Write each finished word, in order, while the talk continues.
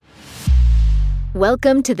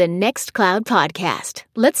Welcome to the Nextcloud podcast.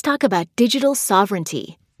 Let's talk about digital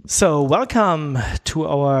sovereignty. So, welcome to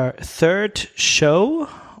our third show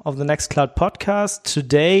of the Nextcloud podcast.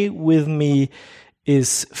 Today with me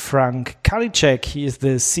is Frank Karlitschek. He is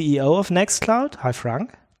the CEO of Nextcloud. Hi,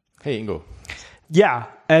 Frank. Hey, Ingo. Yeah,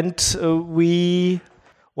 and we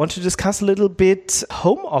want to discuss a little bit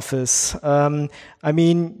home office.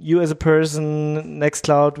 You as a person,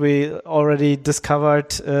 Nextcloud, we already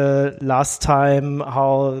discovered last time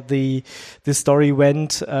how the story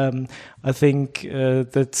went. I think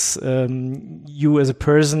that's you as a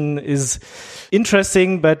person is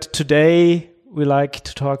interesting, but today we like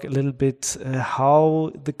to talk a little bit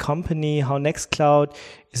how the company, how Nextcloud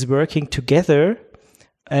is working together.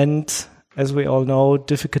 And as we all know,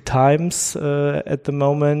 difficult times at the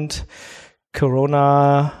moment,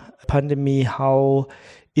 Corona pandemic, how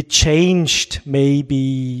it changed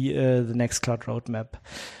maybe the Nextcloud roadmap.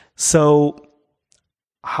 So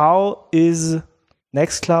how is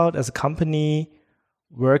Nextcloud as a company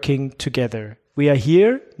working together? We are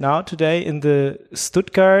here now today in the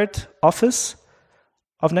Stuttgart office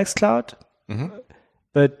of Nextcloud. Mm-hmm.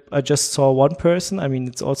 But I just saw one person. I mean,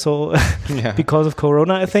 it's also because of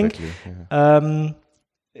Corona, I think. Exactly, yeah.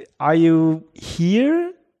 Are you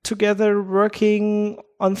here together working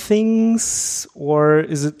on things, or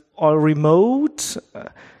is it all remote?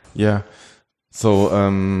 Yeah. So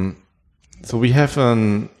we have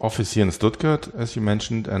an office here in Stuttgart, as you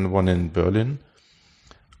mentioned, and one in Berlin.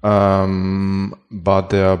 But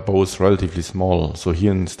they are both relatively small. So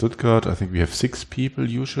here in Stuttgart, I think we have 6 people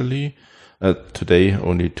usually. Today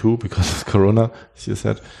only 2 because of Corona, as you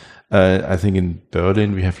said. I think in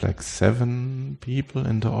Berlin we have like 7 people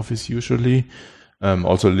in the office usually.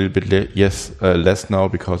 Also a little bit less now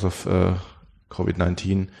because of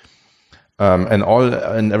COVID-19.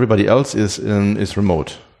 And everybody else is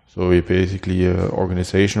remote. So we basically an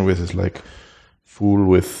organization which is like full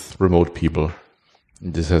with remote people.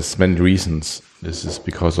 This has many reasons. This is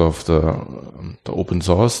because of the open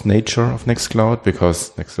source nature of Nextcloud, because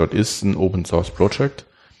Nextcloud is an open source project.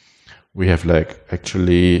 We have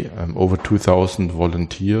actually over 2,000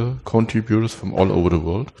 volunteer contributors from all over the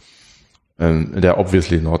world. And they're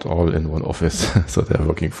obviously not all in one office, so they're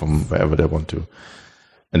working from wherever they want to.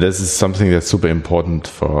 And this is something that's super important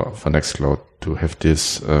for Nextcloud, to have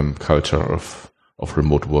this culture of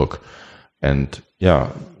remote work. And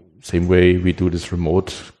same way we do this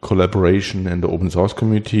remote collaboration in the open source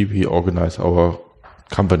community, we organize our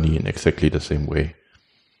company in exactly the same way.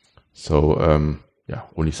 So,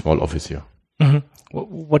 only small office here. Mm-hmm.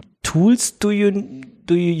 What tools do you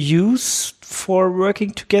use for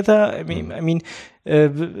working together?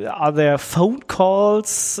 Are there phone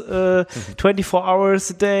calls 24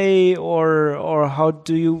 hours a day, or how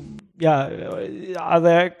do you? Are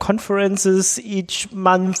there conferences each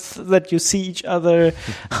month that you see each other?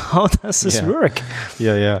 How does this work?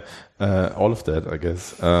 All of that, I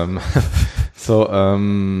guess.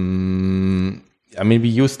 We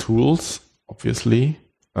use tools, obviously.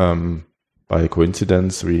 By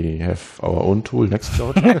coincidence, we have our own tool,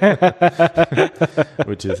 Nextcloud,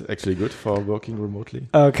 which is actually good for working remotely.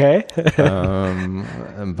 Okay.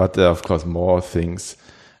 But there are, of course, more things.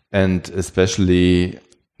 And especially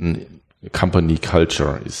company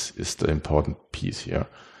culture is the important piece here.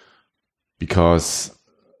 Because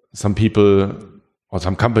some people or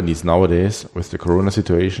some companies nowadays, with the Corona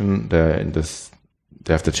situation, they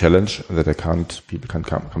have the challenge that people can't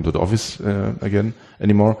come to the office again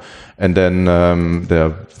anymore. And then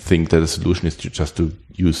they think that the solution is to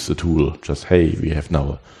use the tool. Just, hey, we have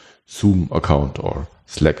now a Zoom account or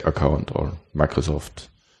Slack account or Microsoft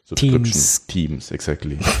subscription. Teams,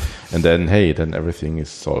 exactly. And then, then everything is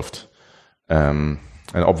solved. And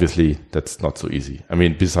obviously that's not so easy.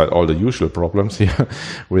 Beside all the usual problems here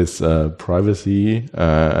with privacy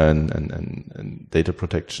and data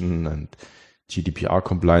protection and GDPR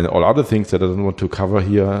compliant, all other things that I don't want to cover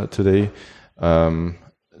here today,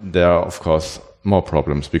 there are, of course, more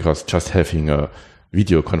problems, because just having a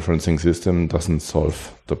video conferencing system doesn't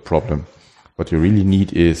solve the problem. What you really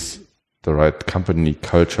need is the right company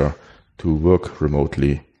culture to work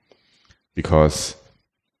remotely, because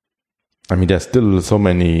there's still so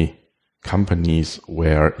many companies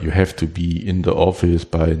where you have to be in the office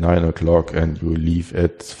by 9 o'clock and you leave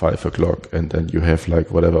at 5 o'clock, and then you have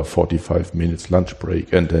 45 minutes lunch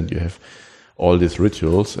break, and then you have all these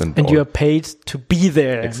rituals. And you are paid to be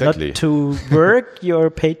there, exactly. Not to work,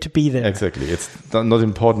 you're paid to be there. Exactly. It's not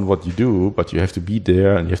important what you do, but you have to be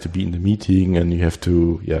there, and you have to be in the meeting, and you have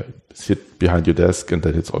to sit behind your desk, and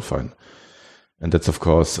then it's all fine. And that's, of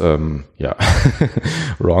course, wrong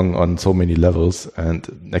on so many levels. And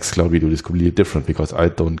Nextcloud, we do this completely different because I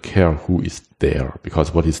don't care who is there,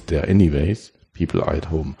 because what is there anyways? People are at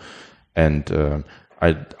home. And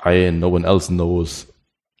I and no one else knows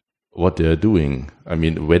what they're doing. I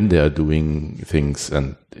mean, when they're doing things,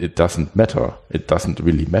 and it doesn't matter. It doesn't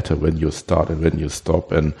really matter when you start and when you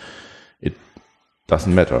stop, and it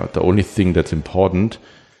doesn't matter. The only thing that's important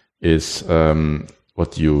is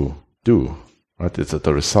what you do. Right? It's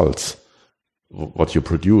the results, what you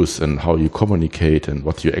produce and how you communicate and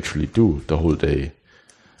what you actually do the whole day.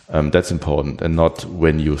 That's important, and not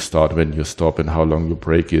when you start, when you stop, and how long your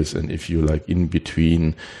break is, and if you like in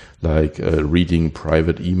between, like reading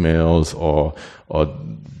private emails or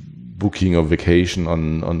booking a vacation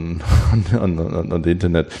on the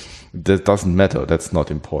internet. That doesn't matter. That's not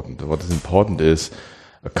important. What is important is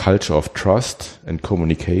a culture of trust and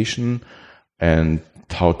communication, and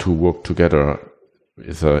how to work together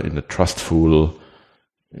with a trustful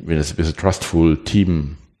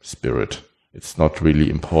team spirit. It's not really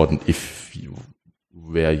important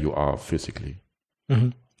where you are physically. Mm-hmm.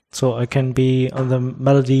 So I can be on the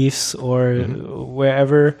Maldives or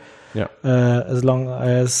wherever, as long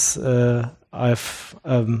as I've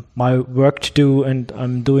my work to do and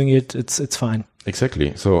I'm doing it. It's fine.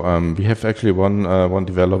 Exactly. So we have actually one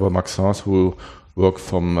developer, Maxence, who works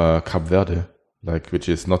from Cape Verde, which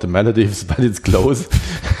is not the Maldives, but it's close.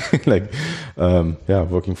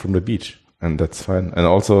 Working from the beach. And that's fine. And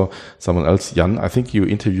also someone else, Jan, I think you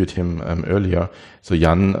interviewed him earlier. So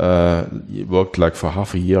Jan worked for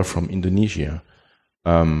half a year from Indonesia,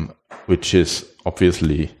 which is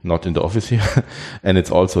obviously not in the office here. And it's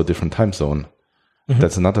also a different time zone. Mm-hmm.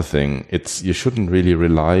 That's another thing. You shouldn't really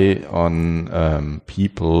rely on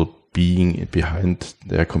people being behind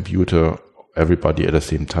their computer, everybody at the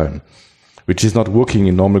same time, which is not working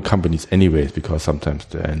in normal companies anyways, because sometimes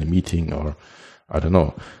they're in a meeting or I don't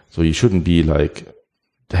know. So you shouldn't be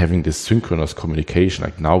having this synchronous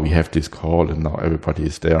communication. Now we have this call and now everybody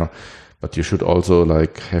is there. But you should also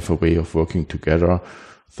have a way of working together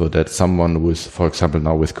so that someone who is, for example,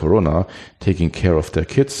 now with Corona, taking care of their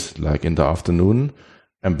kids in the afternoon,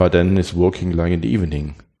 but then is working in the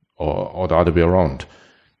evening or the other way around.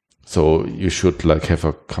 So you should like have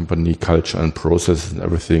a company culture and process and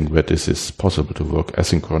everything where this is possible to work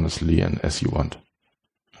asynchronously and as you want.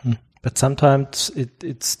 But sometimes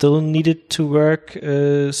it still needed to work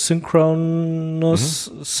synchronous.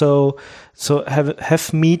 Mm-hmm. So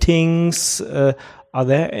have meetings. Are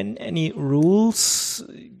there any rules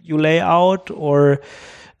you lay out, or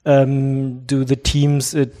do the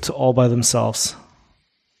teams it all by themselves?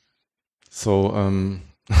 So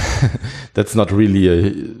that's not really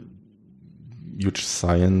a huge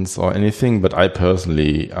science or anything, but I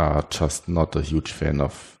personally are just not a huge fan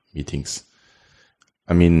of meetings.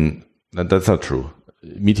 I mean, that's not true.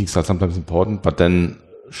 Meetings are sometimes important, but then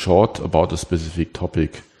short about a specific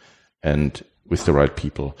topic and with the right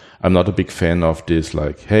people. I'm not a big fan of this,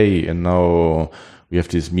 like, hey, and now we have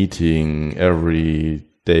this meeting every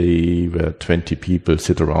day where 20 people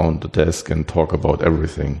sit around the desk and talk about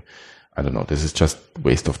everything. I don't know. This is just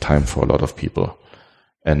waste of time for a lot of people.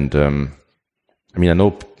 And I mean,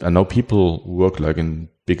 I know people who work like in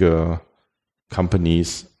bigger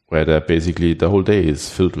companies where they're basically the whole day is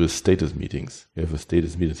filled with status meetings. You have a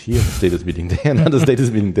status meeting here, a status meeting there, another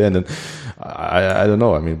status meeting there. And then I don't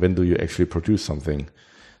know. I mean, when do you actually produce something?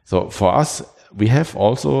 So for us, we have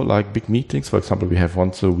also like big meetings. For example, we have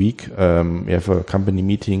once a week, we have a company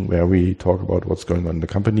meeting where we talk about what's going on in the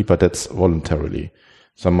company, but that's voluntarily.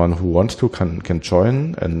 Someone who wants to can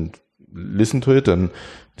join and listen to it and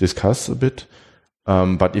discuss a bit.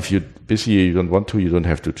 But if you're busy, you don't want to, you don't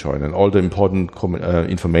have to join. And all the important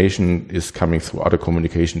information is coming through other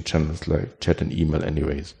communication channels like chat and email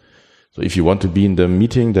anyways. So if you want to be in the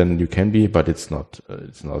meeting, then you can be, but it's not,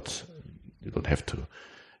 you don't have to.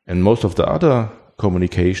 And most of the other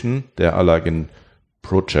communication, they are like in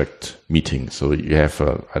project meetings. So you have,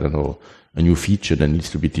 a new feature that needs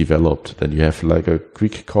to be developed. Then you have like a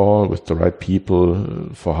quick call with the right people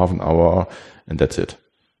for half an hour, and that's it.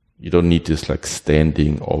 You don't need this like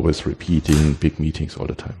standing, always repeating big meetings all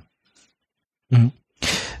the time. Mm-hmm.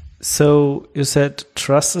 So you said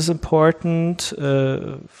trust is important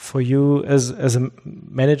for you as a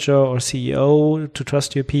manager or CEO to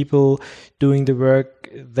trust your people doing the work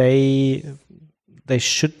they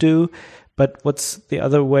should do. But what's the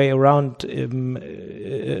other way around?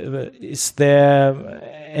 Is there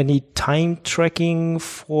any time tracking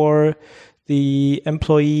for the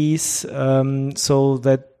employees so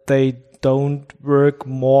that they don't work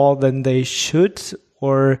more than they should,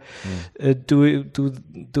 or do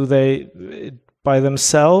they by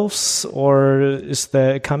themselves, or is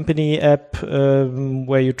there a company app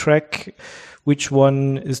where you track which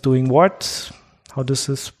one is doing what? How does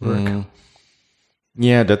this work?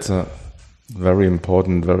 Yeah, that's a very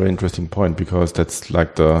important, very interesting point, because that's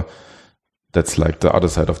like the other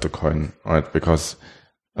side of the coin, right? Because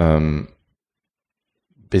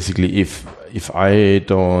basically, if I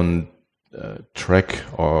don't track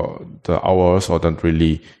or the hours, or don't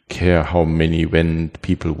really care how many when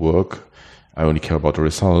people work, I only care about the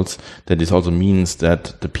results, then this also means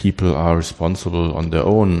that the people are responsible on their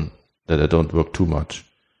own, that they don't work too much.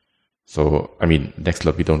 So, I mean,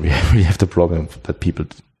 Nextcloud, we don't really have the problem that people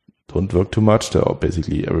don't work too much.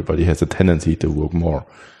 Basically, everybody has a tendency to work more,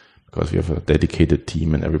 because we have a dedicated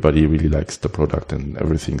team and everybody really likes the product and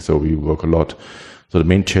everything. So we work a lot. So the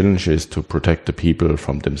main challenge is to protect the people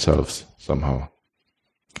from themselves somehow.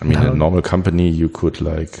 I mean, in a normal company, you could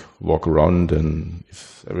like walk around, and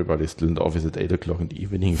if everybody's still in the office at 8:00 in the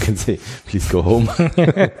evening, you can say, please go home.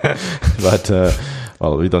 But,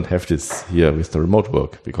 well, we don't have this here with the remote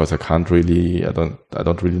work, because I don't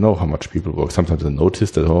really know how much people work. Sometimes I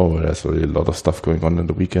notice that, there's really a lot of stuff going on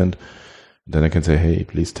the weekend. Then I can say, hey,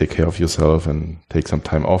 please take care of yourself and take some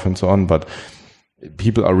time off and so on. But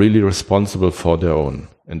people are really responsible for their own,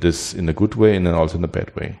 and this in a good way and then also in a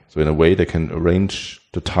bad way. So in a way, they can arrange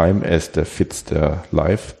the time as they fits their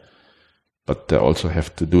life, but they also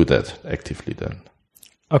have to do that actively then.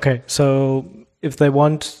 Okay, so if they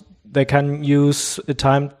want, they can use a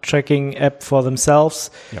time tracking app for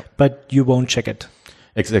themselves, but you won't check it.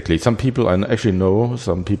 Exactly. Some people, I actually know,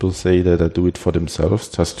 some people say that they do it for themselves,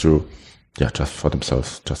 just for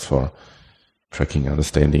themselves, just for tracking,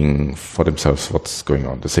 understanding for themselves what's going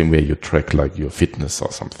on. The same way you track like your fitness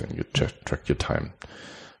or something, you track your time.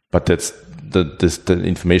 But the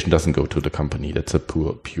information doesn't go to the company. That's a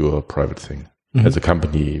pure private thing. Mm-hmm. As a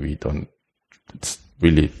company, it's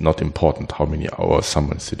really not important how many hours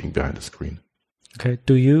someone's sitting behind the screen. Okay.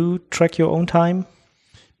 Do you track your own time?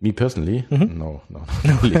 Me personally? Mm-hmm. No, not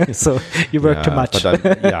really. So you work too much.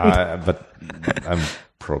 But I'm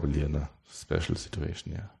probably in a special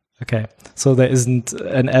situation, yeah. Okay, so there isn't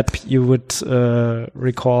an app you would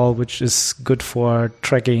recall which is good for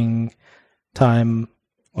tracking time?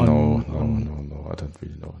 No, I don't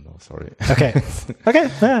really know. No, sorry. Okay.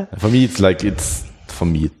 Yeah. For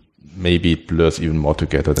me, maybe it blurs even more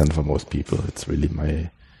together than for most people. It's really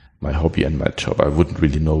my hobby and my job. I wouldn't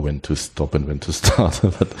really know when to stop and when to start,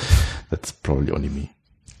 but that's probably only me.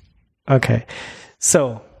 Okay,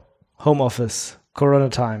 so home office, Corona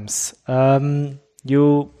times.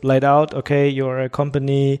 You laid out, okay, you're a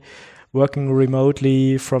company working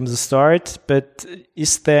remotely from the start, but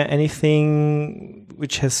is there anything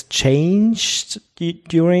which has changed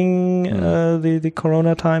during the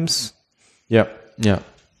Corona times? Yeah. A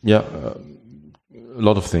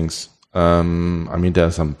lot of things. I mean, there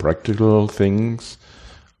are some practical things,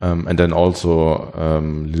 and then also a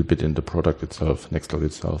little bit in the product itself, Nextcloud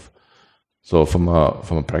itself. So from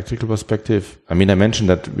a practical perspective, I mean, I mentioned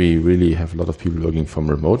that we really have a lot of people working from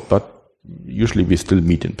remote, but usually we still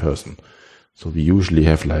meet in person. So we usually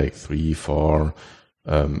have like 3-4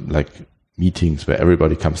 like meetings where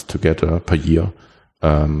everybody comes together per year.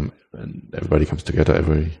 And everybody comes together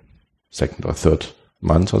every second or third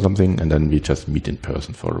month or something, and then we just meet in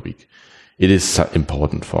person for a week. It is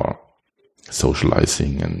important for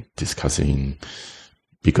socializing and discussing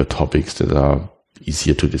bigger topics that are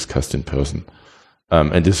easier to discuss in person.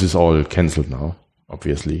 And this is all cancelled now,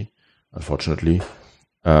 obviously, unfortunately.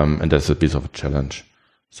 And that's a bit of a challenge.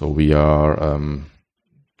 So we are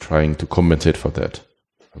trying to compensate for that.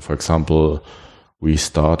 For example, we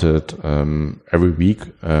started every week,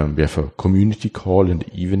 we have a community call in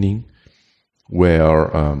the evening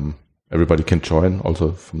where everybody can join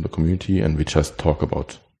also from the community, and we just talk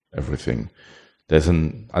about everything. There's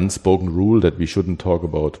an unspoken rule that we shouldn't talk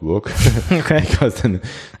about work because then it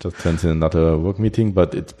just turns in another work meeting,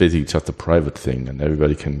 but it's basically just a private thing and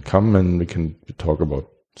everybody can come and we can talk about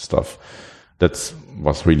stuff. That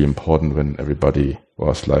was really important when everybody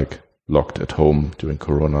was like locked at home during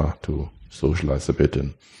Corona to socialize a bit.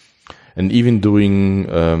 And even during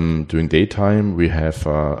daytime, we have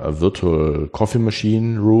a virtual coffee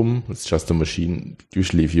machine room. It's just a machine.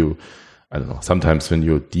 Usually if you, I don't know, sometimes when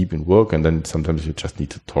you're deep in work and then sometimes you just need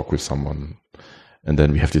to talk with someone. And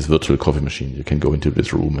then we have this virtual coffee machine. You can go into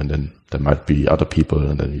this room and then there might be other people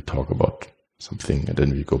and then we talk about something and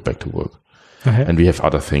then we go back to work. Okay. And we have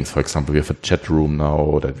other things. For example, we have a chat room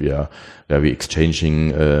now that where we're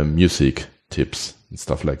exchanging music tips and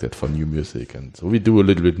stuff like that for new music. And so we do a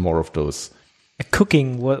little bit more of those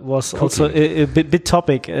Cooking was also a bit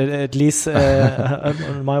topic, at least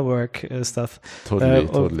on my work stuff.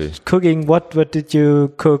 Totally. Cooking. What did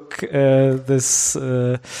you cook this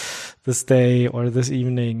day or this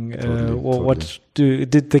evening? What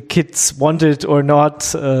did the kids want it or not?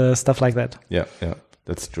 Stuff like that. Yeah,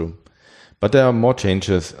 that's true. But there are more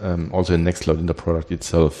changes also in Nextcloud in the product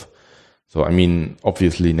itself. So, I mean,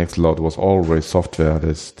 obviously Nextcloud was always software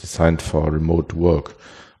that's designed for remote work,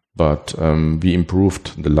 but we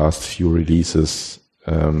improved the last few releases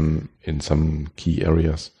in some key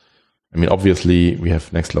areas. I mean, obviously we have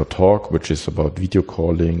Nextcloud Talk, which is about video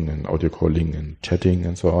calling and audio calling and chatting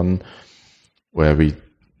and so on, where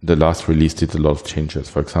the last release did a lot of changes.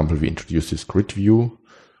 For example, we introduced this grid view,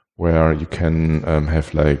 where you can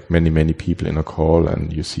have like many people in a call,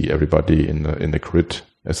 and you see everybody in the grid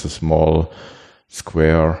as a small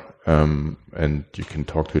square, and you can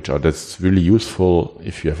talk to each other. That's really useful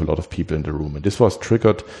if you have a lot of people in the room. And this was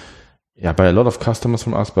triggered by a lot of customers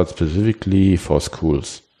from us, but specifically for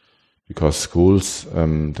schools, because schools,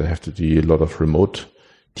 they have to do a lot of remote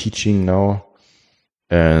teaching now.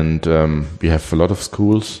 And we have a lot of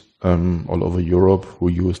schools all over Europe who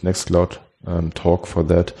use Nextcloud Talk for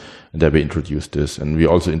that, and there we introduced this. And we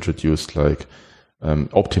also introduced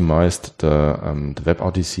optimized the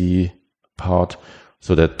WebRTC part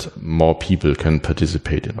so that more people can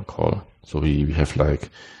participate in a call. So we have like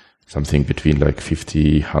something between like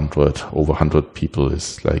 50, 100, over 100 people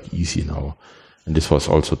is like easy now. And this was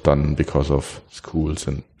also done because of schools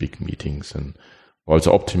and big meetings, and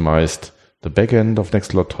also optimized the backend of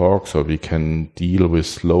Nextcloud Talk so we can deal with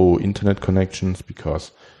slow internet connections,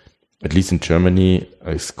 because at least in Germany,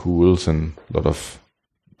 schools and a lot of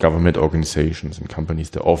government organizations and companies,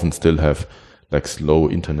 they often still have like slow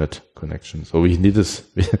internet connection. So we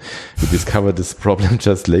discovered this problem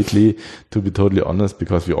just lately, to be totally honest,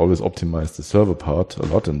 because we always optimize the server part a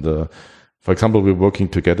lot. And for example, we're working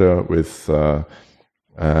together with,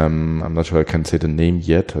 I'm not sure I can say the name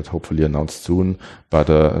yet, but hopefully announced soon, but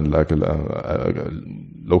like a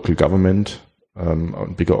local government,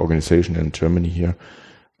 bigger organization in Germany here.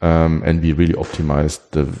 And we really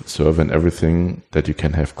optimized the server and everything, that you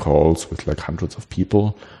can have calls with like hundreds of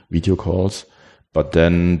people, video calls, but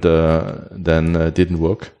then didn't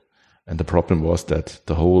work. And the problem was that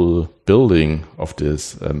the whole building of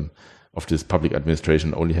this public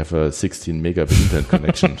administration only have a 16 megabit internet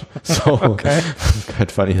connection. So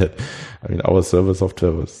quite funny that, I mean, our server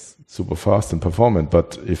software was super fast and performant,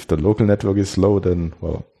 but if the local network is slow, then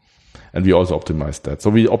and we also optimized that. So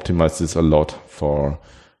we optimized this a lot for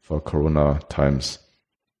Corona times,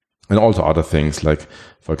 and also other things like,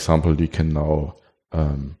 for example, you can now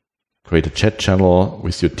create a chat channel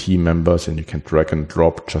with your team members, and you can drag and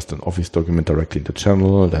drop just an Office document directly in the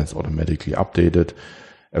channel. That's automatically updated.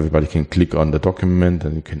 Everybody can click on the document,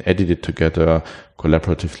 and you can edit it together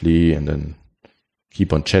collaboratively, and then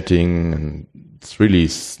keep on chatting. And it's really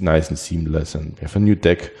nice and seamless. And we have a new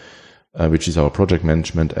deck, which is our project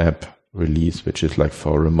management app release, which is like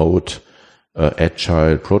for remote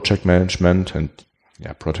agile project management. And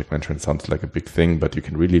project management sounds like a big thing, but you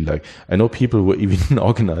can really I know people who even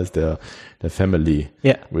organize their family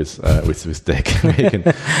with Deck. They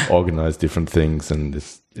can organize different things, and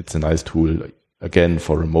it's a nice tool again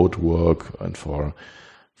for remote work and for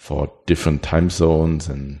different time zones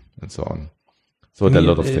and so on. So there are a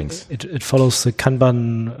lot of things. It follows the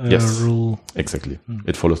Kanban rule. Exactly.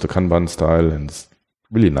 It follows the Kanban style, and it's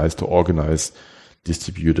really nice to organize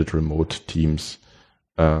distributed remote teams,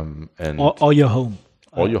 or your home.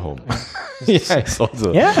 Or your home. It's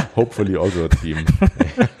also hopefully also a team.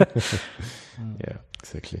 Yeah,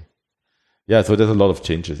 exactly. Yeah, so there's a lot of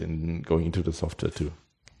changes in going into the software too.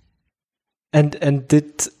 And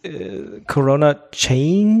did Corona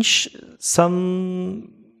change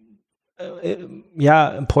some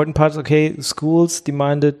important parts? Okay, schools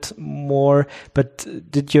demanded more, but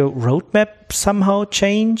did your roadmap somehow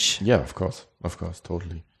change? Yeah, of course,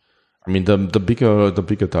 totally. I mean, the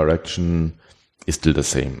bigger direction is still the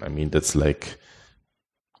same. I mean, that's like,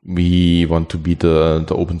 we want to be the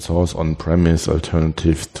open source on-premise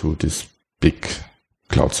alternative to these big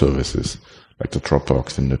cloud services like the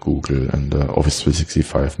Dropbox and the Google and the Office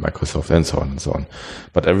 365, Microsoft, and so on and so on.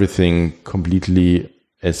 But everything completely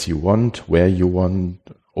as you want, where you want,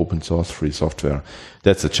 open source, free software.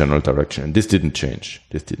 That's the general direction. And this didn't change.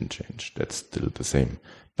 That's still the same.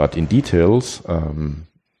 But in details,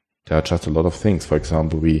 there are just a lot of things. For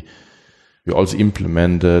example, we also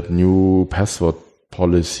implemented new password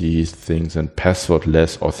policies, things, and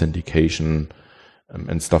password-less authentication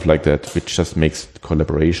and stuff like that, which just makes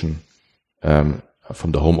collaboration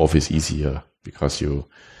from the home office easier, because you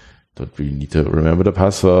don't really need to remember the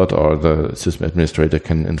password, or the system administrator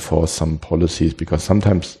can enforce some policies, because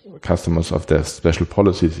sometimes customers have their special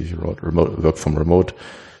policies. If you work from remote,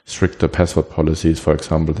 stricter password policies, for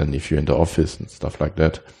example, than if you're in the office and stuff like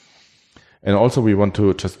that. And also we want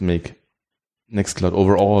to just make Nextcloud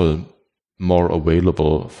overall more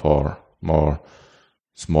available for more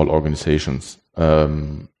small organizations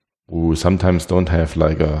who sometimes don't have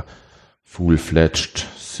like a full-fledged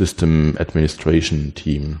system administration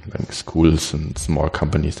team, like schools and small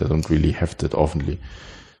companies that don't really have that oftenly.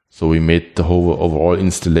 So we made the whole overall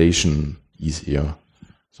installation easier.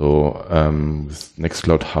 So with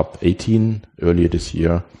Nextcloud Hub 18 earlier this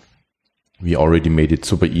year, we already made it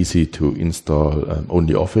super easy to install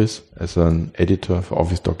OnlyOffice as an editor for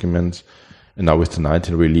Office documents. And now with the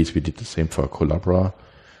 19 release, we did the same for Collabora.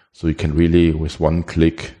 So you can really, with one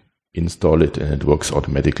click, install it, and it works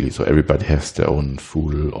automatically. So everybody has their own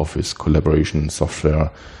full Office collaboration software,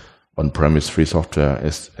 on-premise free software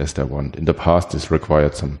as they want. In the past, this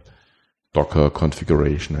required some Docker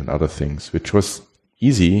configuration and other things, which was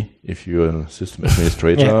easy if you're a system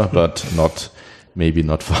administrator, but maybe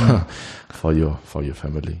not for your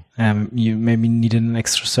family. You maybe need an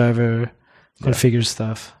extra server, configure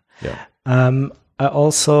stuff. Yeah. I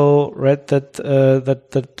also read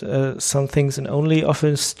that some things in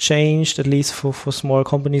OnlyOffice changed, at least for small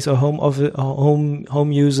companies or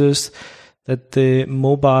home users, that the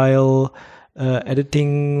mobile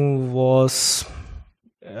editing was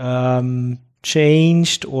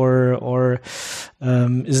changed or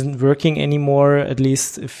isn't working anymore, at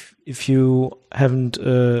least if you haven't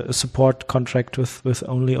a support contract with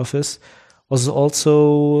OnlyOffice. Was it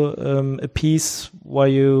also a piece why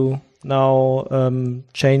you now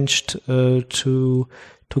changed to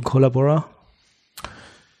Collabora?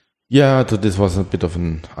 Yeah, this was a bit of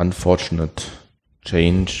an unfortunate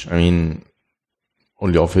change. I mean,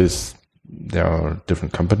 OnlyOffice, they are a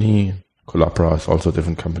different company. Collabora is also a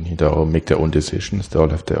different company. They all make their own decisions. They all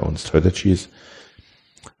have their own strategies.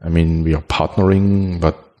 I mean, we are partnering,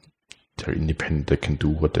 but they're independent. They can do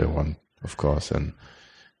what they want, of course. And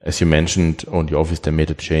as you mentioned, OnlyOffice, they made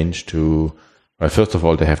a change to, well, first of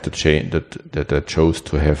all, they have to change that they chose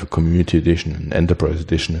to have a community edition and enterprise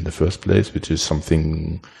edition in the first place, which is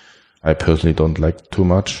something I personally don't like too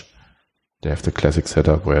much. They have the classic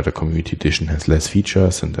setup where the community edition has less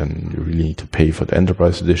features, and then you really need to pay for the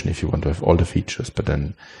enterprise edition if you want to have all the features. But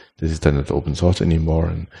then this is then not open source anymore.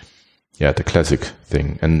 And yeah, the classic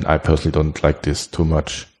thing. And I personally don't like this too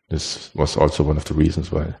much. This was also one of the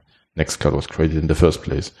reasons why Nextcloud was created in the first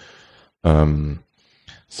place. And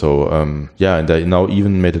they now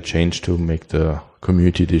even made a change to make the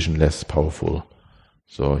community edition less powerful.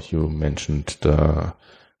 So you mentioned the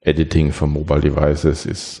editing for mobile devices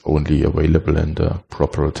is only available in the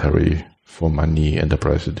proprietary for money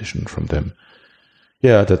enterprise edition from them.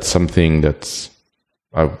 Yeah, that's something that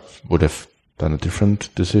I would have done a different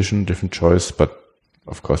decision, different choice, but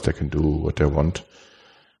of course they can do what they want.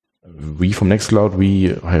 We from Nextcloud,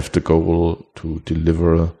 we have the goal to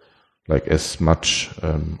deliver like as much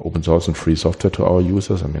open source and free software to our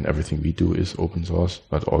users. I mean, everything we do is open source,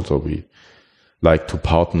 but also we like to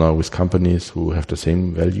partner with companies who have the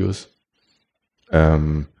same values. We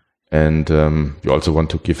also want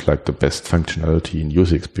to give like the best functionality and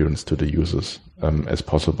user experience to the users as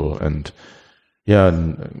possible. And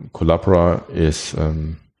Collabora is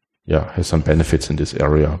has some benefits in this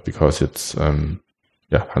area because it's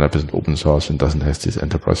 100% open source and doesn't have these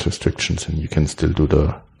enterprise restrictions, and you can still do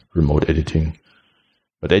the remote editing.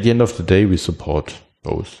 But at the end of the day, we support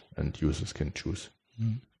both, and users can choose.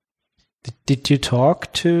 Did you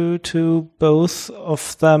talk to both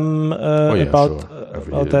of them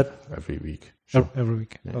about that? Every week. Sure. Every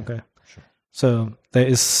week. Yeah, okay. Sure. So there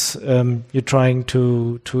is you're trying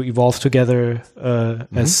to evolve together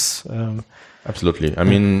as absolutely. I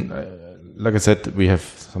mean, like I said, we have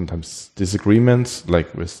sometimes disagreements,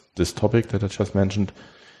 like with this topic that I just mentioned.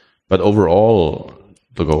 But overall,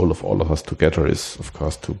 the goal of all of us together is, of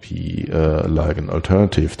course, to be like an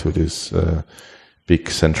alternative to this big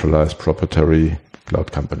centralized proprietary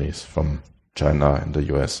cloud companies from China and the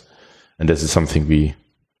US. And this is something the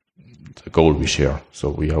goal we share. So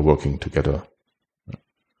we are working together.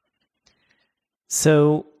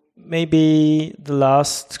 So maybe the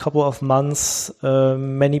last couple of months,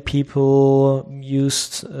 many people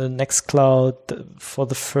used Nextcloud for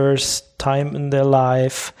the first time in their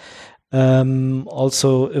life.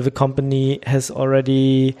 Also, if a company has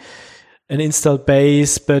already an installed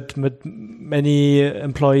base, but many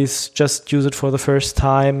employees just use it for the first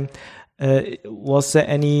time. Was there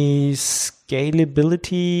any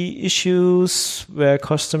scalability issues? Were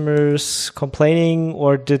customers complaining,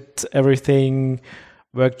 or did everything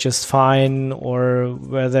work just fine? Or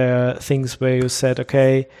were there things where you said,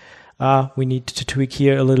 okay, we need to tweak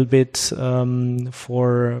here a little bit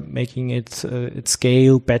for making it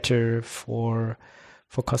scale better for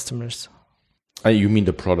customers? You mean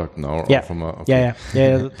the product now? Yeah. Okay.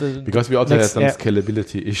 Yeah. Because we also had some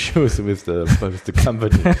scalability issues with the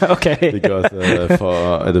company. Okay. Because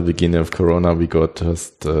at the beginning of Corona, we got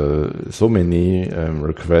just so many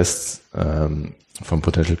requests from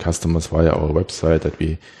potential customers via our website that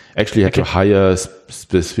we actually had to hire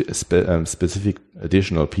specific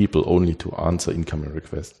additional people only to answer incoming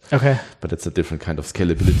requests. Okay. But that's a different kind of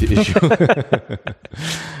scalability issue.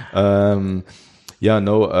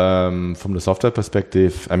 From the software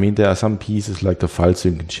perspective, I mean, there are some pieces like the file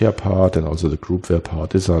sync and share part and also the groupware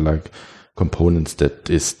part. These are like components that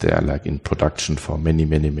is there like in production for many,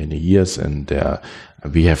 many, many years. And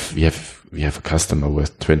we have a customer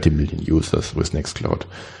with 20 million users with Nextcloud,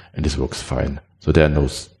 and this works fine. So there are no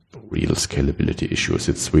real scalability issues.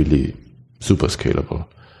 It's really super scalable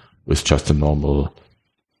with just a normal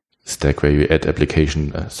stack where you add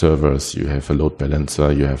application servers, you have a load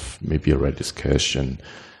balancer, you have maybe a Redis cache and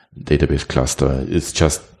database cluster. It's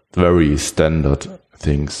just very standard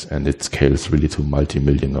things, and it scales really to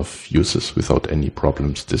multi-million of users without any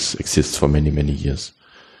problems. This exists for many, many years.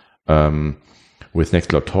 With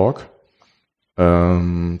Nextcloud Talk,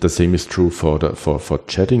 the same is true for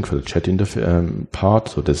chatting, for the chat interface part.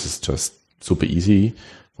 So this is just super easy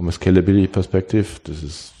from a scalability perspective. This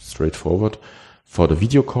is straightforward. For the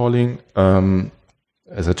video calling,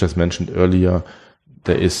 as I just mentioned earlier,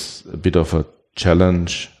 there is a bit of a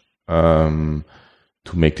challenge to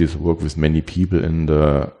make this work with many people in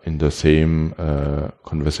the same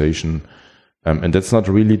conversation, and that's not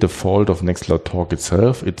really the fault of Nextcloud Talk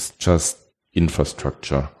itself. It's just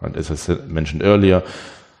infrastructure. And as I mentioned earlier,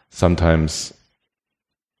 sometimes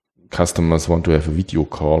customers want to have a video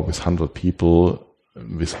call with 100 people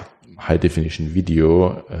with high definition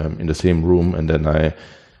video in the same room, and then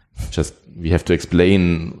we have to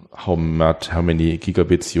explain how many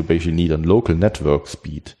gigabits you basically need on local network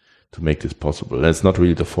speed to make this possible. And it's not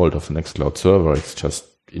really the fault of the Nextcloud server, it's just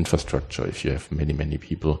infrastructure if you have many, many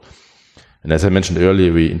people. And as I mentioned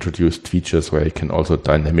earlier, we introduced features where you can also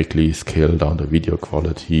dynamically scale down the video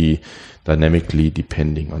quality, dynamically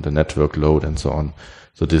depending on the network load and so on.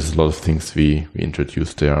 So this is a lot of things we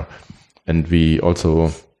introduced there. And we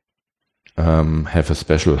also have a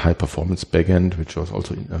special high performance backend, which was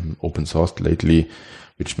also open sourced lately,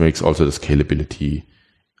 which makes also the scalability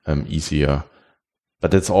easier. But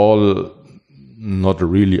that's all not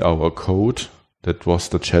really our code. That was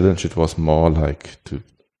the challenge. It was more like to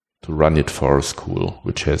run it for a school,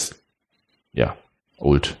 which has,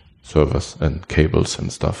 old servers and cables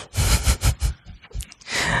and stuff.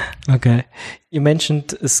 Okay. You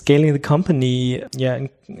mentioned scaling the company. Yeah,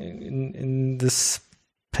 in this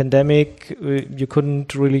pandemic, you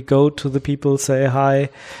couldn't really go to the people, say, hi,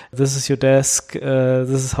 this is your desk,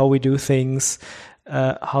 this is how we do things.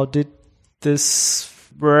 How did this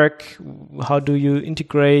work? How do you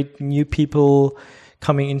integrate new people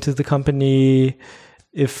coming into the company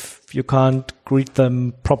if you can't greet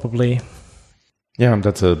them properly? Yeah,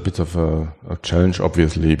 that's a bit of a challenge,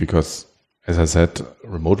 obviously, because as I said,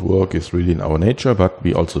 remote work is really in our nature, but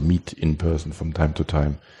we also meet in person from time to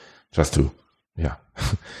time just to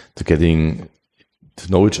getting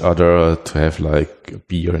to know each other, to have like a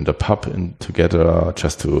beer in the pub and together,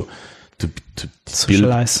 just to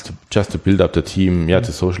socialize, to build up the team,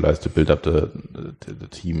 to socialize, to build up the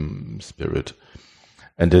team spirit.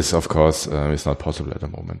 And this, of course, is not possible at the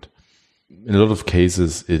moment. In a lot of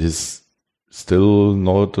cases, it is still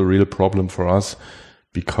not a real problem for us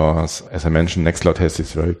because, as I mentioned, Nextcloud has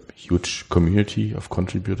this very huge community of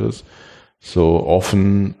contributors. So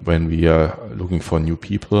often when we are looking for new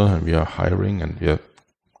people and we are hiring and we are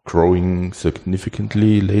growing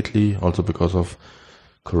significantly lately, also because of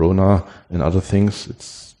Corona and other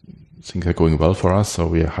things, things are going well for us. So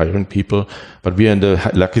we are hiring people, but we are in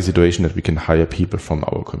the lucky situation that we can hire people from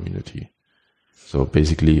our community. So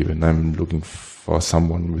basically, when I'm looking for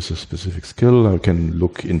someone with a specific skill, I can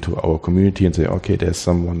look into our community and say, okay, there's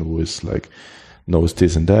someone who is like, knows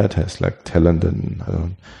this and that, has like talent in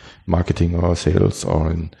marketing or sales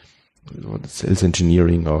or in sales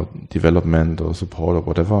engineering or development or support or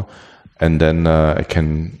whatever. And then I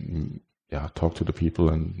can talk to the people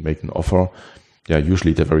and make an offer. Yeah,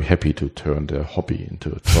 usually they're very happy to turn their hobby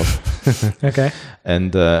into a job. Okay.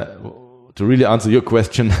 And to really answer your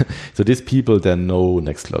question, so these people, they know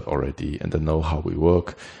Nextcloud already and they know how we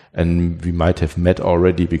work. and we might have met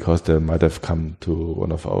already because they might have come to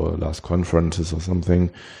one of our last conferences or something.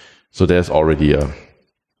 So there's already a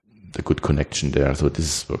good connection there. So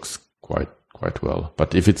this works quite well.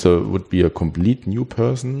 But if would be a complete new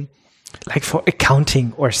person, like for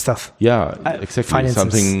accounting or stuff. Yeah, exactly.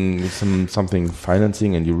 Finances. Something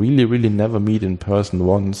financing, and you really never meet in person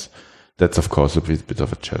once. That's of course a bit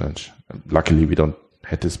of a challenge. Luckily, we don't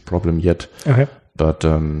have this problem yet. Okay. But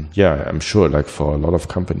I'm sure, like for a lot of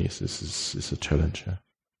companies, this is a challenge.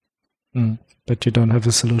 Yeah. But you don't have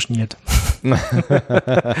a solution yet. For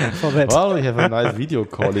that. Well, we have a nice video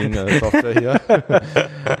calling software here,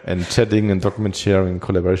 and chatting and document sharing,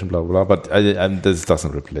 collaboration, blah blah. But this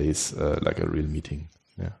doesn't replace like a real meeting.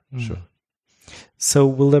 Yeah, sure. So,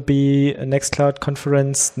 will there be a Nextcloud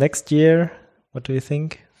conference next year? What do you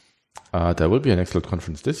think? There will be a Nextcloud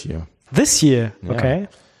conference this year. This year, yeah. Okay.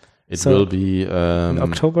 It will be in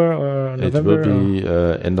October or November. It will be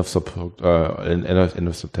end of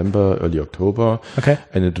September, early October. Okay.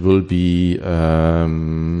 And it will be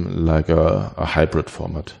like a hybrid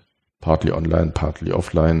format, partly online, partly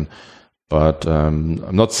offline. But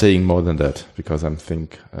I'm not saying more than that because I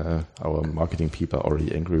think our marketing people are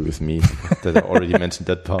already angry with me that I already mentioned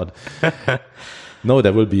that part. No,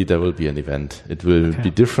 there will be an event. It will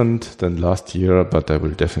be different than last year, but there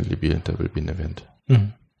will definitely be an event.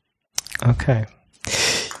 Mm. Okay.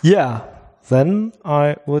 Yeah, then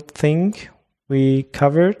I would think we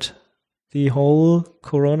covered the whole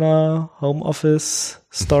Corona home office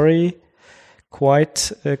story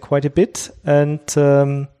quite a bit. And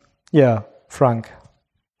Frank,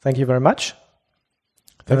 thank you very much.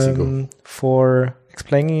 Thanks, Ingo. For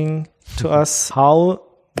explaining to us how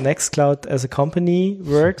Nextcloud as a company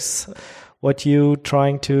works, what you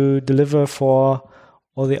trying to deliver for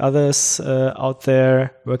all the others out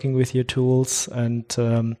there working with your tools, and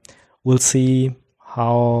we'll see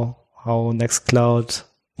how Nextcloud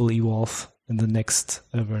will evolve in the next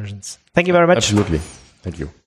versions. Thank you very much. Absolutely. Thank you.